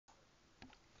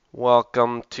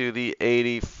Welcome to the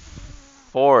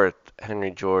 84th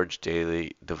Henry George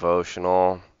Daily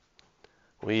Devotional.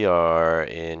 We are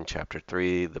in Chapter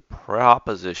 3, the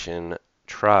proposition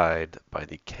tried by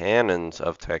the Canons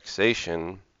of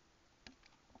Taxation.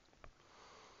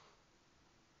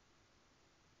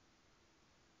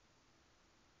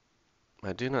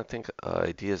 I do not think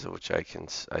ideas of which I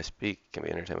speak can be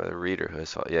entertained by the reader who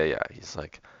has thought, yeah, he's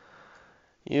like,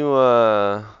 you,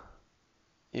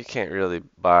 you can't really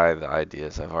buy the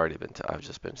ideas I've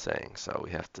just been saying, so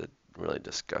we have to really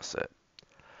discuss it.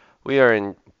 We are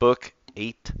in Book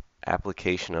VIII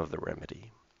Application of the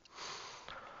Remedy.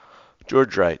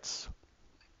 George writes,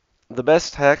 the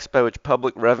best tax by which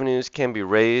public revenues can be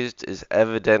raised is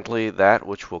evidently that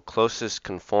which will closest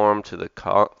conform to the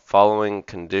following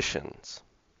conditions.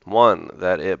 1.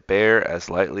 That it bear as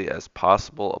lightly as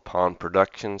possible upon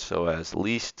production so as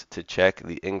least to check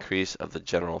the increase of the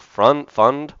general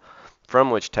fund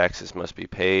from which taxes must be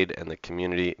paid and the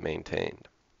community maintained.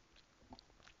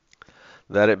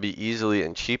 That it be easily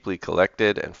and cheaply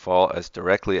collected and fall as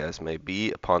directly as may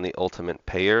be upon the ultimate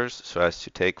payers, so as to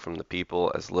take from the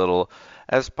people as little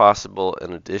as possible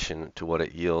in addition to what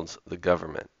it yields the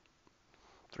government.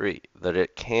 3. That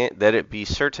it be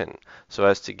certain, so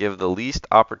as to give the least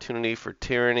opportunity for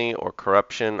tyranny or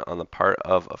corruption on the part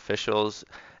of officials,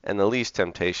 and the least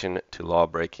temptation to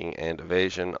law-breaking and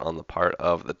evasion on the part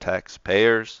of the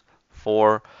taxpayers.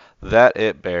 4. That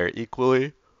it bear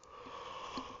equally,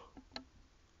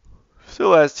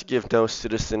 so as to give no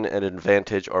citizen an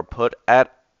advantage or put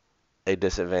at a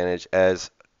disadvantage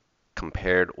as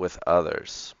compared with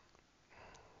others.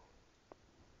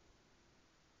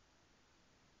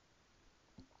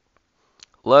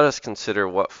 Let us consider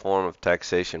what form of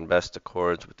taxation best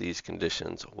accords with these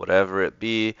conditions, whatever it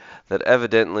be, that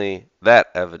evidently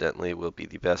will be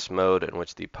the best mode in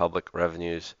which the public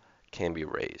revenues can be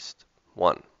raised.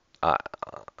 1.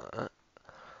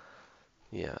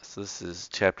 So this is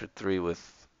chapter 3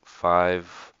 with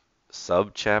 5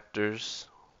 sub-chapters.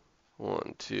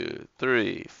 1, 2,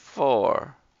 3,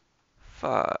 4,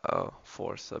 5. Oh,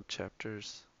 4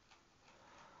 sub-chapters.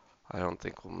 I don't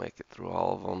think we'll make it through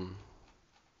all of them.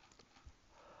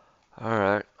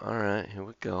 Alright, here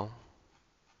we go.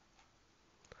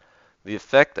 The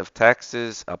effect of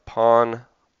taxes upon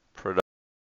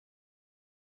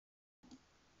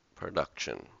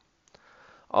production.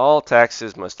 All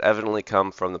taxes must evidently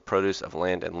come from the produce of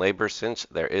land and labor, since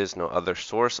there is no other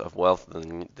source of wealth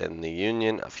than the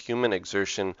union of human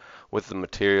exertion with the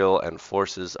material and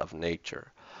forces of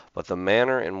nature. But the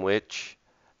manner in which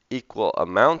equal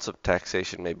amounts of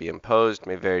taxation may be imposed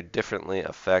may very differently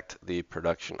affect the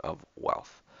production of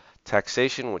wealth.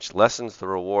 Taxation which lessens the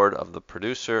reward of the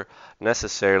producer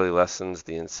necessarily lessens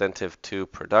the incentive to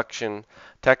production.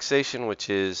 Taxation which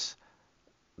is,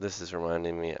 this is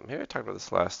reminding me, maybe I talked about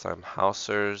this last time,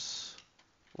 Hauser's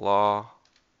law.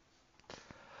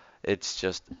 It's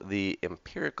just the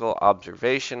empirical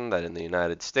observation that in the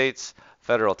United States,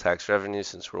 federal tax revenues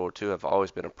since World War II have always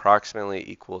been approximately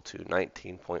equal to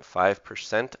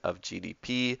 19.5% of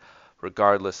GDP,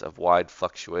 regardless of wide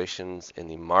fluctuations in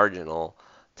the marginal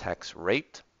tax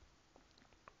rate.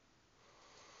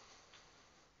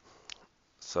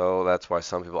 So that's why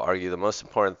some people argue the most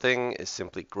important thing is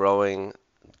simply growing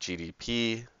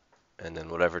GDP, and then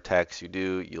whatever tax you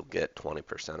do, you'll get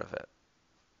 20% of it.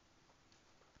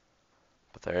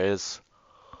 But that is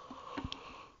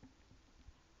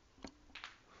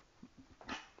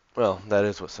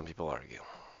what some people argue.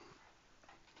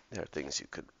 There are things you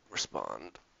could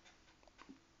respond.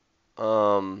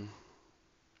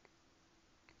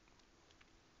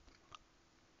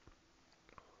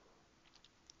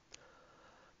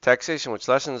 Taxation which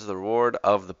lessens the reward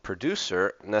of the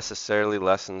producer necessarily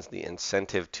lessens the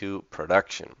incentive to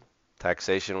production.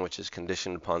 Taxation which is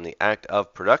conditioned upon the act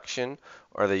of production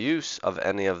or the use of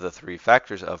any of the three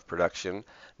factors of production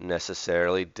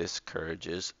necessarily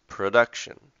discourages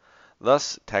production.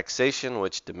 Thus, taxation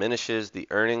which diminishes the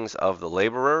earnings of the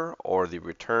laborer or the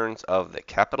returns of the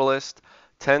capitalist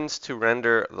tends to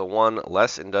render the one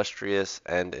less industrious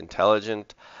and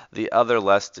intelligent, the other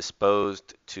less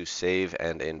disposed to save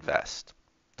and invest.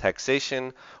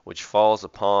 Taxation which falls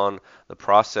upon the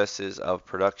processes of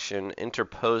production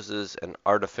interposes an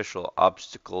artificial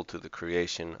obstacle to the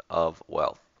creation of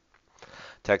wealth.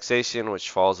 Taxation which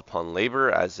falls upon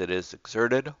labor as it is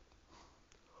exerted.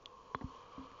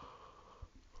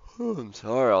 I'm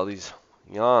sorry, all these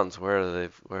yawns. Where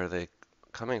are they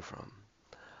coming from?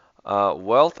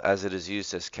 Wealth as it is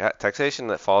used as taxation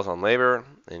that falls on labor,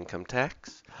 income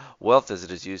tax. Wealth as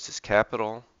it is used as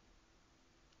capital.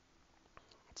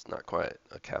 It's not quite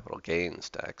a capital gains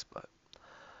tax, but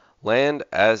Land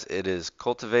as it is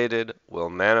cultivated will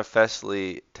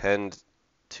manifestly tend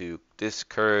to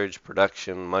discourage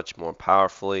production much more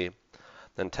powerfully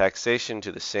than taxation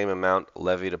to the same amount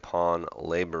levied upon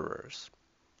laborers.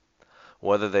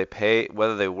 Whether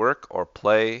they work or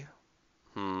play,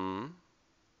 hmm,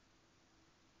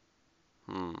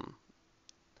 hmm,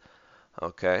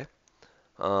 okay.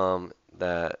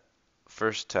 That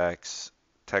first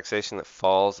taxation that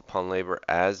falls upon labor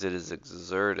as it is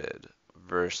exerted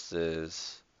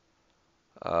versus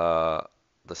uh,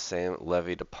 the same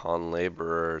levied upon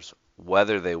laborers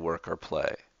whether they work or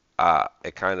play.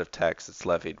 A kind of tax that's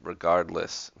levied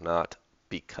regardless, not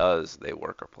because they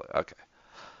work or play. Okay.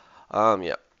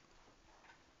 Yeah.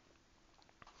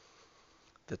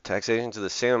 The taxation to the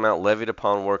same amount levied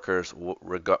upon workers,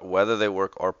 whether they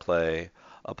work or play,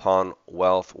 upon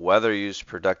wealth, whether used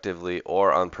productively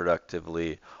or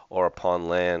unproductively, or upon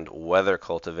land, whether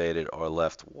cultivated or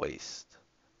left waste.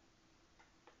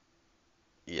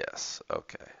 Yes,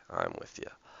 okay, I'm with you.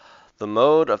 The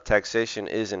mode of taxation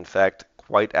is, in fact,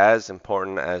 quite as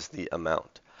important as the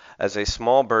amount, as a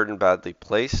small burden badly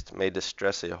placed may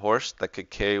distress a horse that could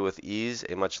carry with ease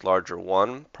a much larger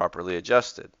one, properly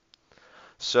adjusted.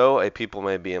 So a people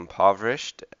may be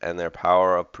impoverished and their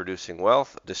power of producing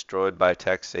wealth destroyed by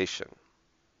taxation.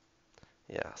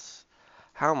 Yes.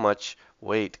 How much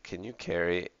weight can you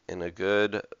carry in a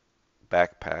good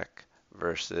backpack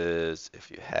versus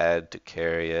if you had to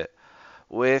carry it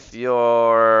with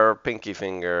your pinky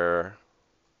finger?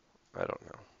 I don't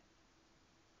know.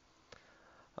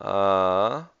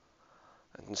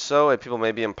 And so a people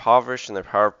may be impoverished and their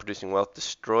power of producing wealth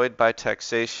destroyed by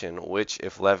taxation, which,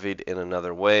 if levied in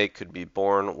another way, could be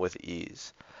borne with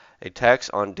ease. A tax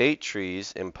on date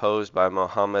trees imposed by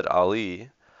Muhammad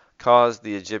Ali caused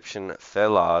the Egyptian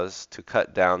fellahs to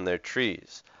cut down their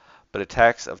trees, but a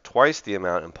tax of twice the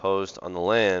amount imposed on the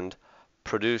land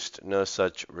produced no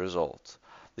such result.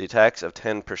 The tax of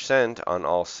 10% on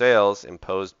all sales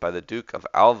imposed by the Duke of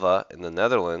Alva in the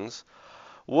Netherlands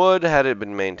would, had it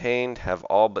been maintained, have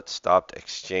all but stopped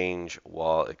exchange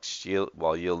while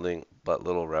yielding but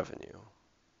little revenue.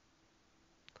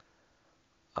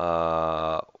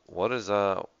 What is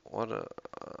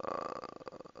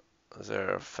is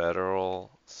there a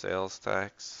federal sales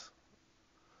tax?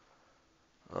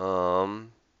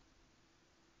 Um,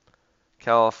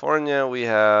 California, we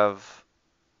have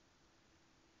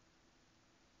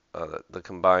the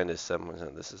combined is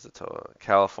 7%. This is the total.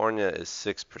 California is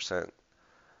 6%,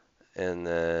 and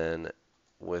then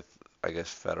with I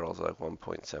guess federal is like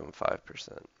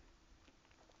 1.75%.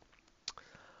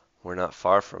 We're not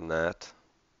far from that.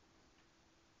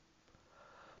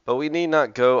 But we need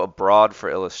not go abroad for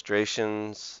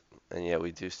illustrations, and yet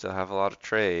we do still have a lot of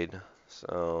trade.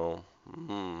 So,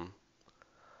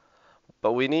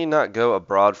 But we need not go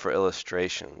abroad for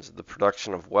illustrations. The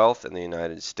production of wealth in the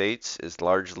United States is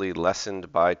largely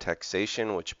lessened by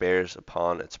taxation, which bears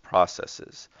upon its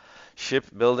processes.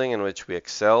 Shipbuilding, in which we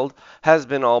excelled, has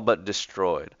been all but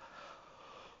destroyed.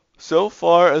 So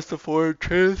far as the foreign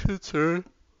trade is concerned,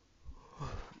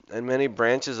 and many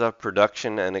branches of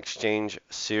production and exchange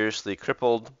seriously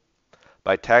crippled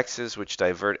by taxes which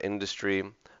divert industry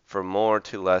from more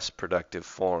to less productive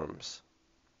forms.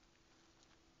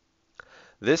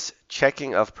 This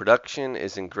checking of production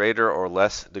is in greater or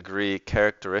less degree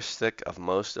characteristic of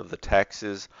most of the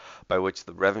taxes by which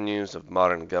the revenues of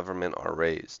modern government are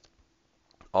raised.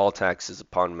 All taxes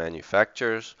upon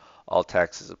manufactures, all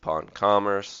taxes upon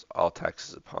commerce, all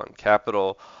taxes upon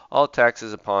capital, all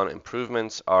taxes upon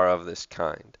improvements are of this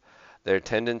kind. Their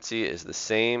tendency is the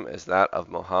same as that of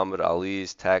Muhammad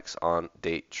Ali's tax on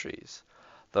date trees,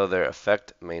 though their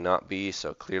effect may not be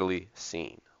so clearly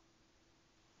seen.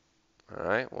 All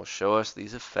right, will show us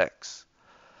these effects.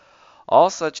 All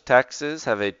such taxes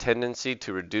have a tendency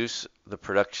to reduce the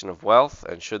production of wealth,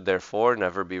 and should therefore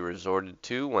never be resorted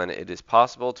to when it is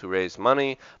possible to raise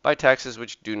money by taxes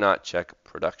which do not check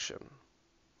production.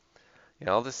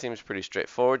 Yeah, all this seems pretty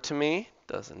straightforward to me.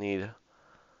 Doesn't need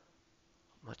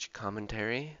much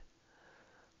commentary.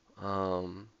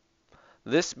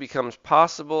 This becomes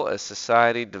possible as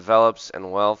society develops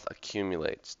and wealth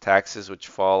accumulates. Taxes which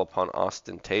fall upon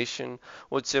ostentation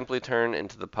would simply turn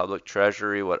into the public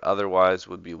treasury what otherwise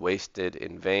would be wasted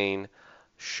in vain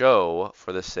show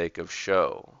for the sake of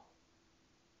show.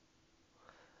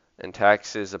 And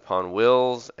taxes upon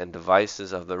wills and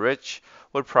devices of the rich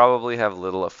would probably have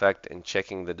little effect in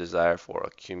checking the desire for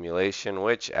accumulation,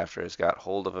 which, after it has got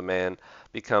hold of a man,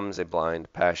 becomes a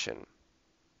blind passion.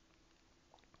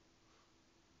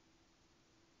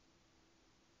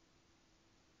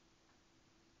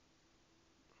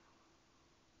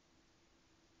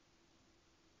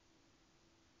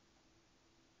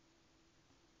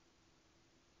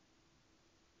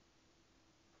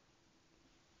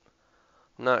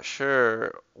 not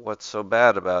sure what's so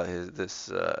bad about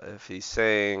if he's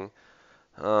saying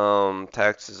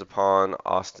taxes upon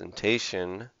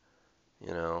ostentation,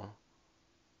 you know,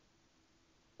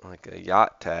 like a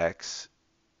yacht tax,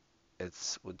 it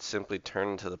would simply turn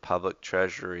into the public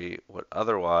treasury what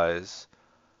otherwise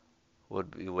would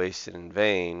be wasted in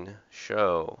vain,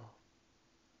 show,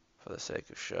 for the sake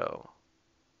of show.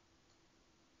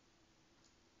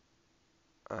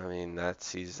 I mean,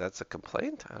 that's a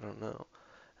complaint? I don't know.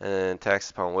 And tax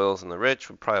upon wills and the rich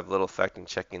would probably have little effect in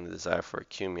checking the desire for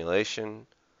accumulation.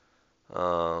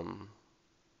 Um,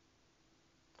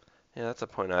 yeah, that's a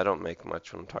point I don't make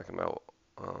much when I'm talking about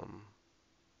um,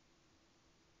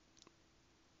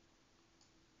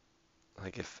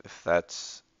 like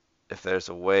if there's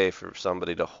a way for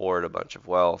somebody to hoard a bunch of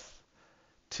wealth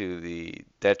to the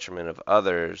detriment of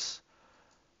others,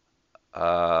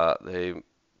 they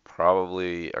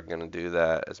probably are going to do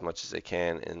that as much as they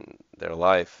can in their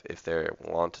life if they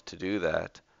want to do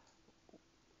that,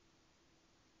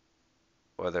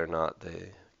 whether or not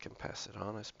they can pass it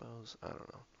on, I suppose. I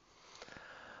don't know.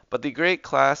 But the great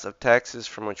class of taxes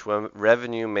from which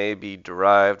revenue may be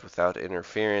derived without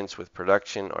interference with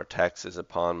production are taxes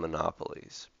upon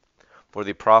monopolies. For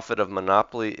the profit of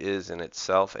monopoly is in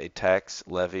itself a tax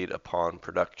levied upon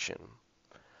production.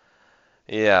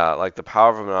 Yeah, like the power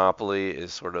of a monopoly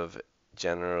is sort of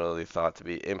generally thought to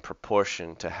be in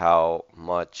proportion to how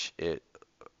much it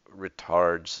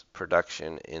retards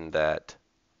production in that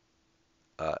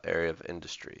area of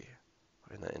industry,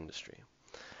 or in that industry.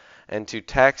 And to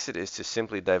tax it is to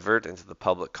simply divert into the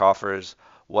public coffers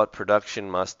what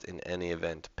production must in any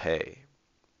event pay.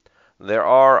 There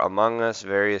are among us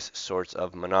various sorts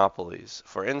of monopolies.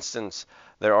 For instance,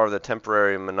 there are the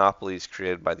temporary monopolies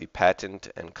created by the patent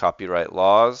and copyright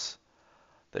laws.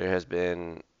 There has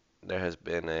been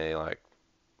a like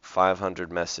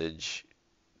 500 message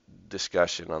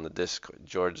discussion on the Discord,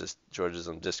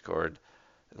 Georgism Discord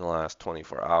in the last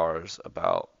 24 hours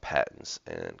about patents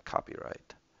and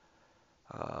copyright.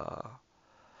 Uh,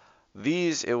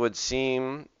 these, it would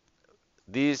seem,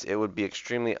 These it would be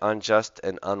extremely unjust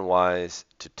and unwise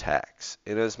to tax,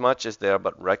 inasmuch as they are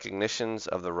but recognitions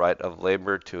of the right of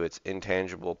labor to its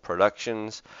intangible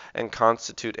productions, and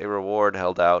constitute a reward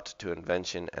held out to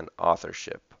invention and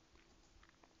authorship.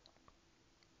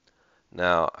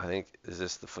 Now, I think, is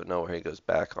this the footnote where he goes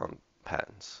back on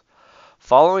patents?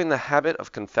 Following the habit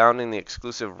of confounding the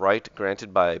exclusive right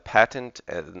granted by a patent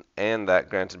and that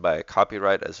granted by a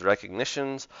copyright as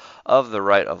recognitions of the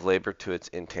right of labor to its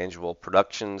intangible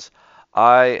productions,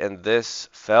 I and this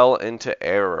fell into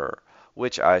error,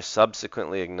 which I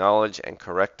subsequently acknowledged and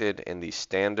corrected in the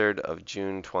Standard of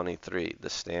June 23. The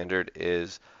Standard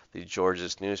is the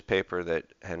Georgist newspaper that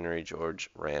Henry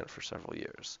George ran for several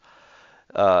years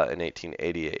in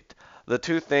 1888. The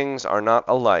two things are not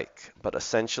alike, but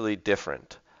essentially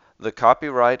different. The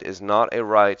copyright is not a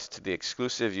right to the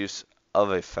exclusive use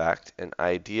of a fact, an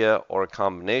idea, or a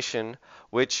combination,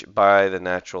 which by the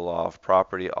natural law of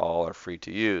property all are free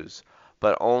to use,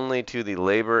 but only to the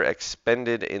labor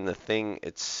expended in the thing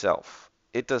itself.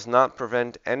 It does not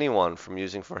prevent anyone from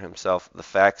using for himself the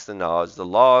facts, the knowledge, the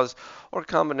laws, or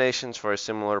combinations for a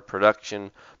similar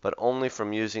production, but only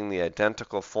from using the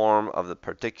identical form of the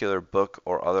particular book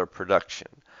or other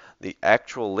production, the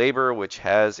actual labor which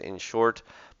has, in short,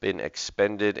 been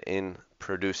expended in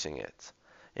producing it.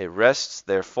 It rests,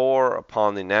 therefore,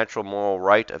 upon the natural moral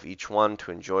right of each one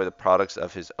to enjoy the products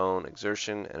of his own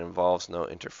exertion, and involves no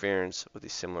interference with the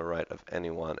similar right of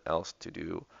anyone else to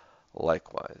do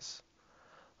likewise.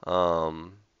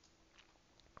 Um,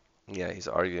 yeah, he's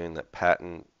arguing that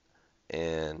patent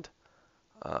and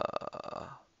uh,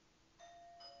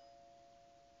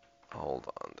 hold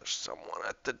on, there's someone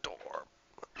at the door.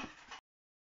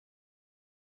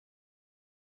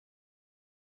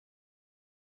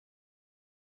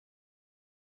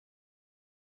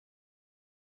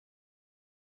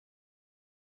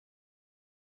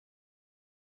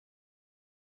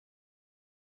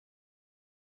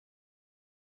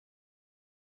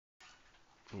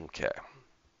 Okay.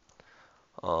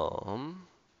 Um,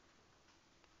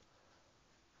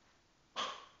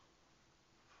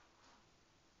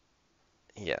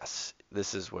 yes,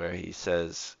 this is where he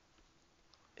says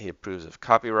he approves of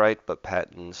copyright, but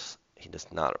patents he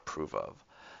does not approve of.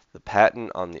 The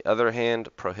patent, on the other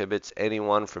hand, prohibits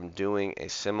anyone from doing a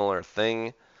similar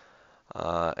thing,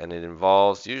 and it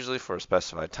involves, usually for a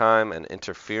specified time, an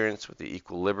interference with the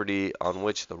equal liberty on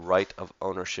which the right of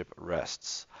ownership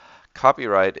rests.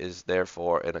 Copyright is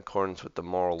therefore in accordance with the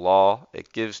moral law.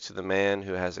 It gives to the man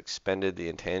who has expended the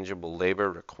intangible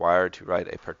labor required to write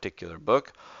a particular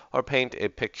book or paint a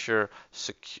picture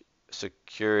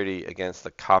security against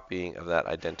the copying of that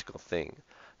identical thing.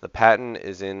 The patent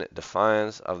is in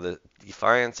defiance of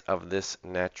this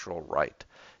natural right.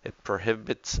 It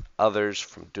prohibits others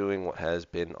from doing what has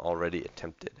been already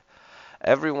attempted.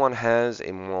 Everyone has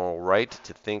a moral right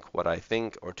to think what I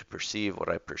think, or to perceive what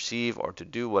I perceive, or to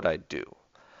do what I do,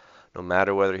 no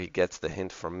matter whether he gets the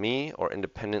hint from me or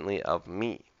independently of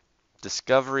me.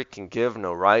 Discovery can give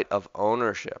no right of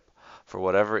ownership, for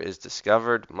whatever is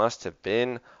discovered must have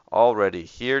been already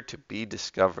here to be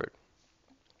discovered.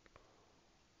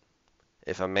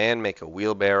 If a man make a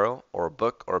wheelbarrow, or a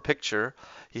book, or a picture,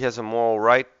 he has a moral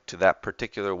right to that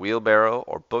particular wheelbarrow,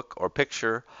 or book, or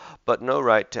picture, but no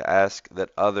right to ask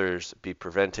that others be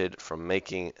prevented from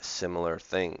making similar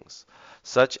things.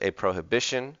 Such a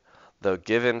prohibition, though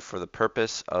given for the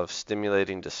purpose of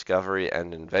stimulating discovery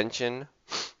and invention,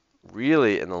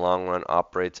 really in the long run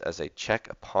operates as a check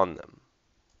upon them.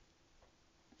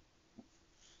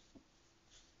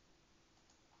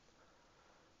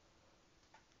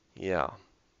 Yeah.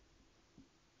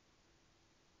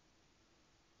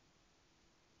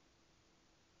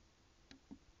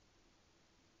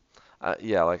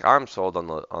 Yeah, like I'm sold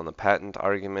on the patent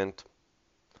argument.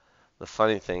 The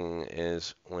funny thing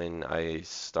is when I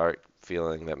start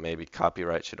feeling that maybe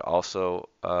copyright should also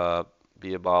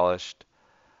be abolished.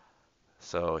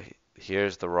 So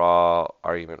here's the raw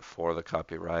argument for the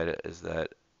copyright is that,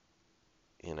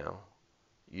 you know,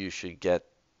 you should get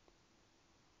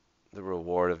the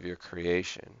reward of your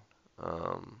creation.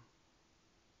 Um,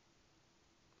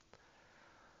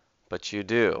 but you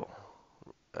do.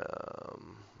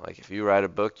 Like if you write a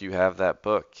book, you have that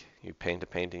book. You paint a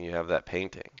painting, you have that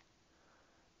painting.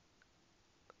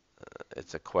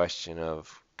 It's a question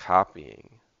of copying.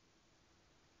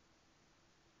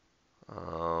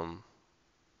 Um,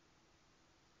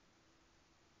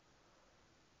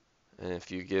 and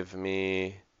if you give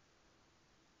me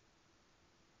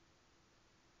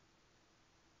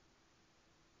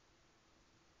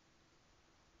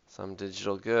some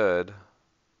digital good,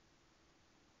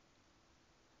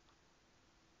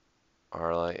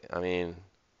 or like, I mean,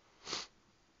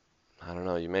 I don't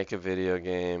know, you make a video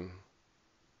game,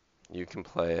 you can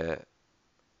play it,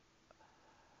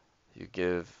 you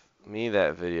give me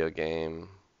that video game,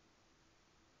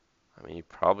 I mean, you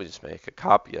probably just make a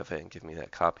copy of it and give me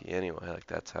that copy anyway. Like,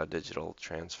 that's how digital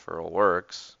transfer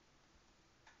works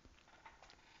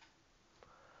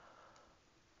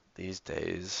these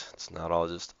days. It's not all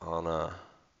just on a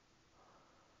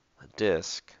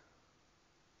disc.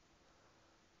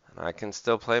 And I can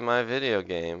still play my video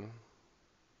game.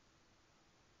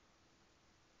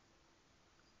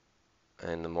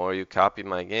 And the more you copy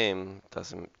my game,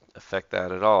 doesn't affect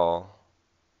that at all.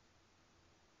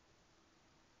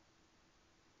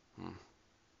 Hmm.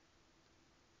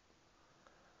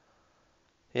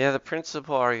 Yeah, the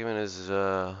principal argument is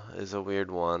a weird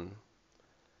one.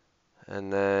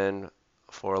 And then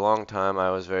for a long time, I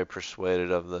was very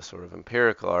persuaded of the sort of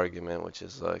empirical argument, which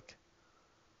is like,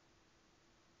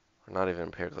 or not even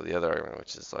empirical, the other argument,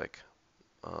 which is like,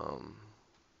 um,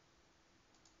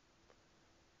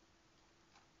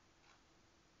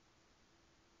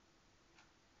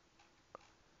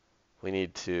 we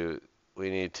need to we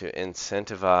need to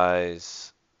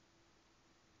incentivize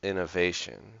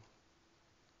innovation,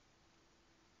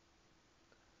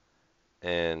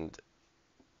 and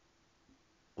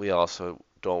we also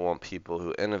don't want people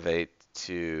who innovate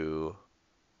to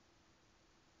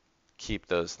keep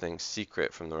those things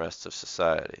secret from the rest of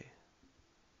society.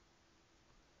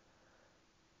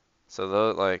 So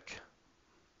though, like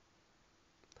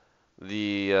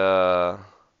the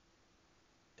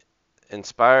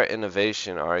inspire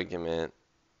innovation argument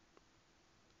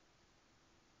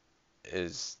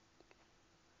is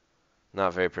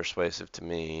not very persuasive to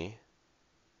me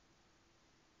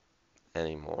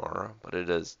anymore, but it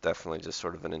is definitely just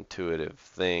sort of an intuitive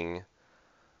thing,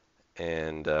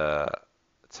 and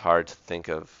it's hard to think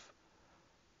of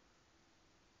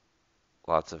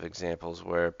lots of examples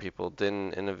where people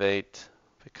didn't innovate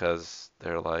because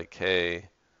they're like, hey,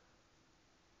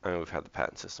 I mean, we've had the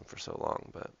patent system for so long,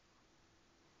 but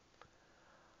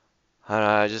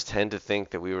I just tend to think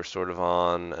that we were sort of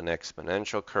on an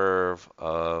exponential curve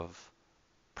of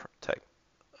tech,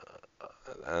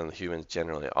 and humans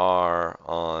generally are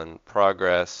on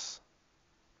progress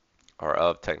or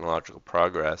of technological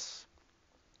progress.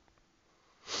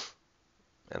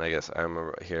 And I guess I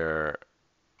remember here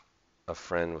a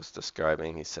friend was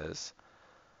describing, he says,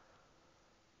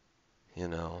 you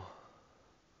know,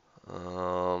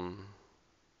 um,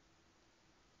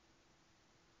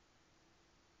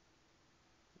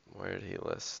 where did he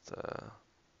list?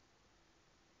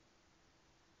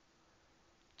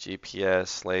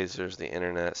 GPS, lasers, the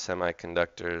internet,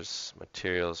 semiconductors,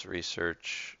 materials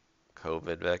research,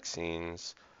 COVID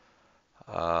vaccines.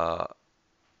 Uh,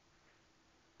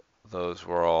 those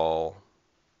were all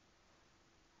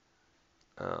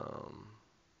um,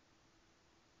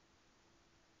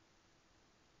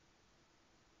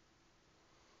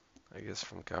 I guess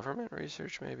from government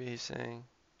research, maybe he's saying,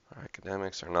 or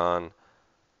academics or non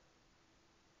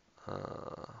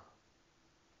uh,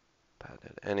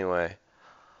 patented. Anyway,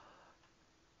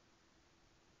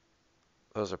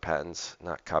 those are patents,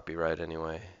 not copyright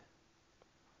anyway.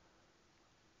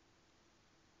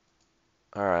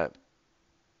 All right,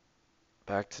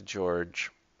 back to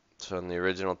George. So in the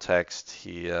original text,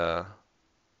 he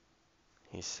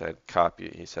said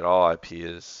copy. He said all IP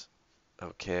is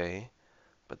okay,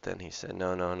 but then he said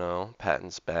no, no, no,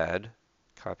 patent's bad,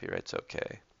 copyright's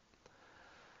okay.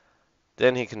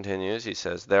 Then he continues, he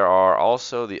says, there are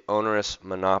also the onerous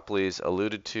monopolies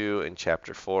alluded to in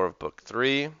Chapter 4 of Book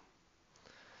 3,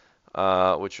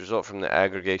 which result from the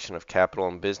aggregation of capital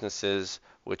and businesses,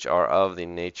 which are of the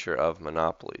nature of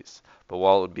monopolies. But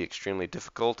while it would be extremely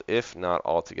difficult, if not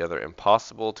altogether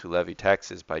impossible, to levy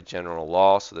taxes by general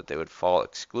law so that they would fall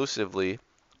exclusively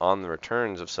on the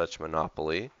returns of such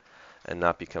monopoly, and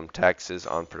not become taxes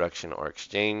on production or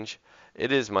exchange,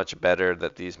 it is much better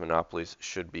that these monopolies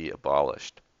should be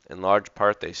abolished. In large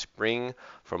part they spring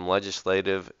from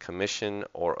legislative commission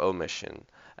or omission,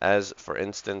 as, for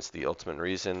instance, the ultimate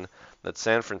reason that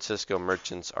San Francisco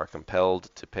merchants are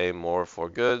compelled to pay more for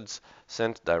goods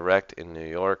sent direct in New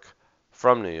York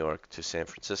from New York to San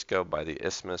Francisco by the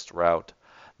Isthmus route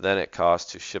than it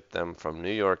costs to ship them from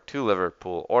New York to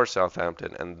Liverpool or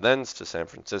Southampton and thence to San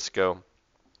Francisco,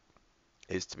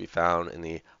 is to be found in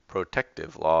the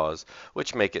protective laws,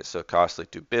 which make it so costly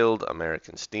to build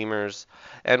American steamers,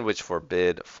 and which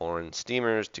forbid foreign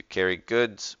steamers to carry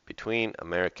goods between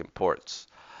American ports.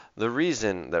 The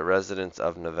reason that residents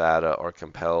of Nevada are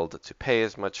compelled to pay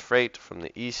as much freight from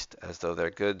the East as though their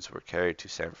goods were carried to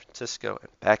San Francisco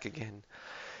and back again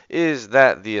is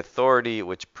that the authority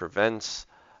which prevents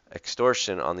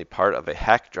extortion on the part of a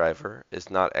hack driver is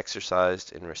not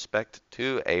exercised in respect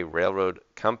to a railroad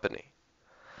company.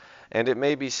 And it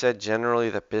may be said generally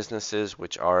that businesses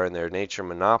which are in their nature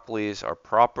monopolies are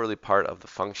properly part of the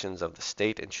functions of the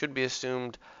state and should be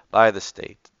assumed by the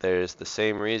state. There is the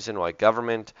same reason why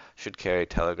government should carry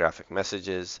telegraphic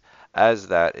messages as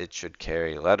that it should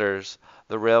carry letters.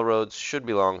 The railroads should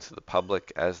belong to the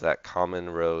public as that common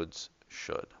roads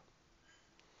should.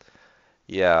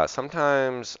 Yeah,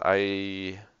 sometimes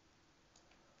I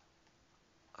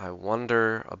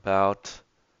wonder about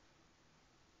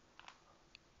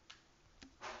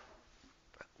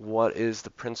what is the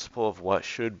principle of what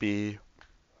should be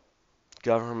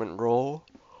government role,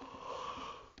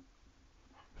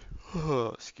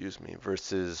 excuse me,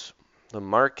 versus the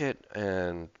market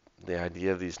and the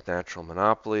idea of these natural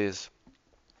monopolies.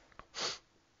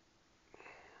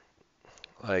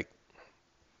 Like,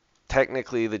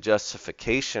 technically, the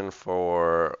justification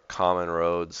for common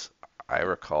roads, I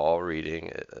recall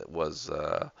reading, was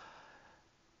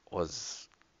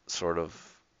sort of,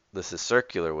 this is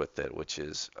circular with it, which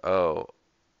is, oh,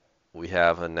 we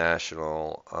have a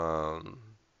national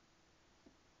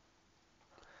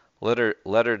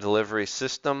letter delivery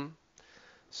system.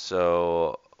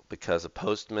 So because a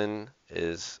postman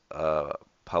is a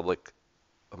public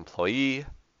employee,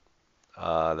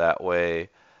 that way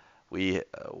we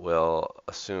will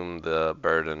assume the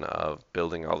burden of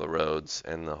building all the roads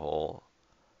and the whole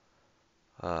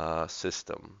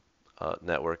system,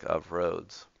 network of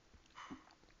roads.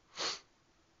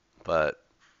 But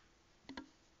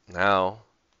now,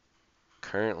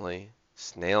 currently,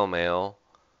 snail mail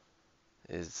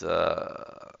is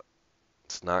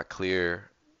it's not clear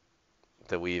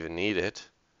that we even need it.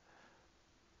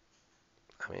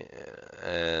 I mean,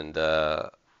 and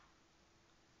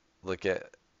look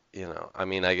at, I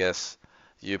mean, I guess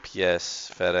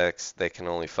UPS, FedEx, they can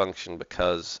only function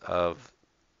because of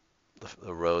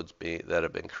the roads that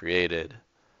have been created.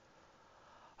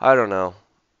 I don't know.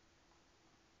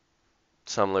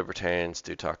 Some libertarians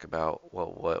do talk about,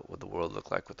 well, what would the world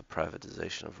look like with the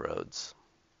privatization of roads?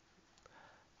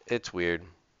 It's weird.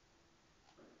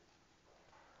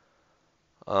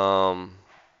 All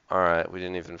right, we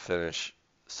didn't even finish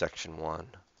section 1,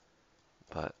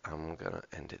 but I'm gonna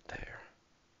end it there.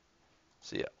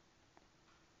 See ya.